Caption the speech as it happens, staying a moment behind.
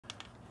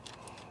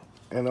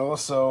And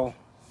also,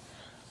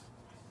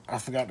 I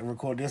forgot to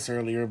record this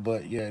earlier,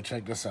 but yeah,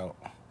 check this out.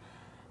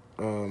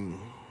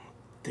 Um,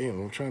 damn,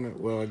 I'm trying to.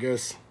 Well, I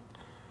guess.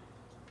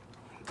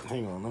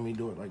 Hang on, let me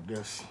do it like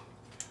this.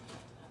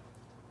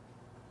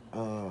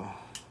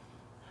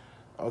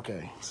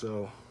 Okay,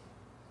 so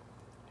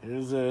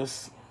here's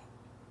this.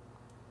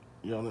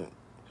 Y'all,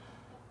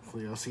 so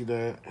y'all see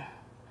that?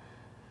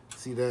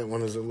 See that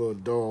one is a little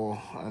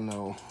dull, I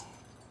know.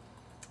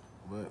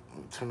 But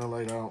turn the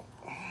light out.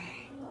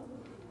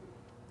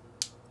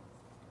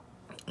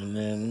 And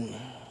then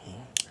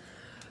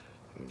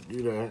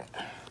do that.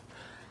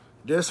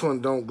 This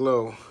one don't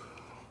glow.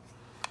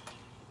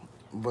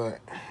 But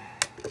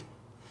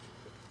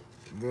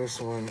this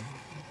one,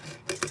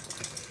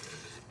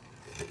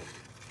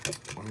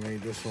 I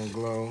made this one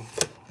glow.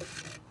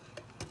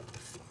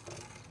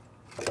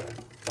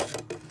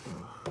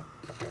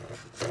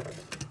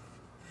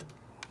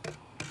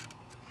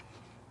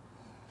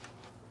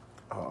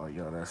 Oh,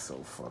 yo, that's so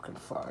fucking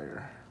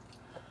fire.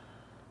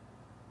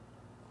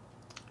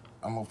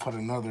 I'm gonna put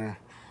another.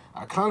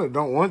 I kind of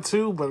don't want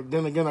to, but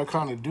then again, I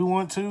kind of do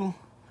want to.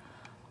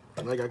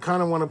 Like, I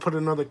kind of want to put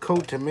another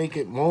coat to make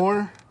it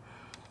more.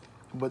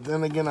 But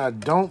then again, I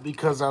don't,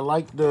 because I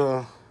like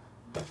the,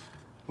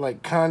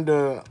 like, kind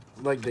of,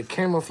 like the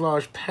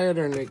camouflage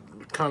pattern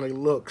that kind of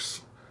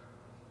looks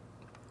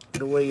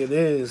the way it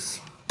is.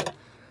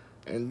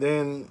 And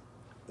then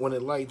when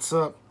it lights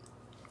up,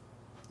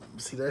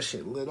 see that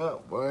shit lit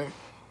up, boy.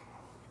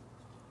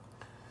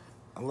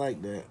 I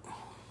like that.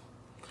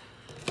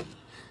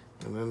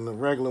 And then the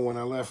regular one,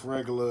 I left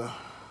regular.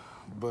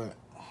 But,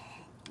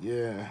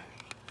 yeah.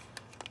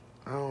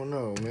 I don't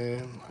know,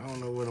 man. I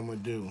don't know what I'm going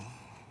to do.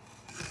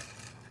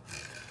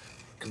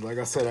 Because like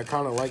I said, I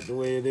kind of like the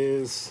way it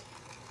is.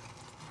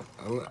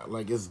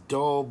 Like, it's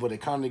dull, but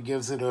it kind of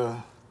gives it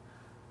a...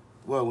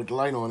 Well, with the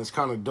light on, it's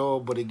kind of dull,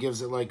 but it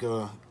gives it like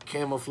a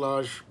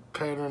camouflage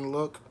pattern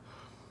look.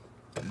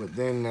 But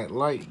then that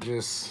light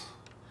just...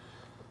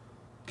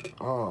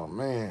 Oh,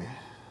 man.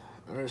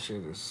 That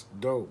shit is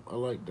dope. I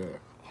like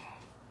that.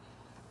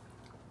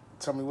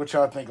 Tell me what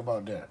y'all think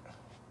about that.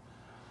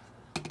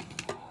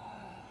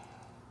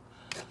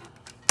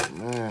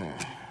 Man.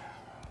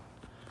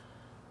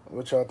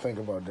 What y'all think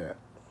about that?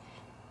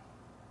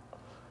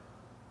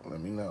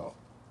 Let me know.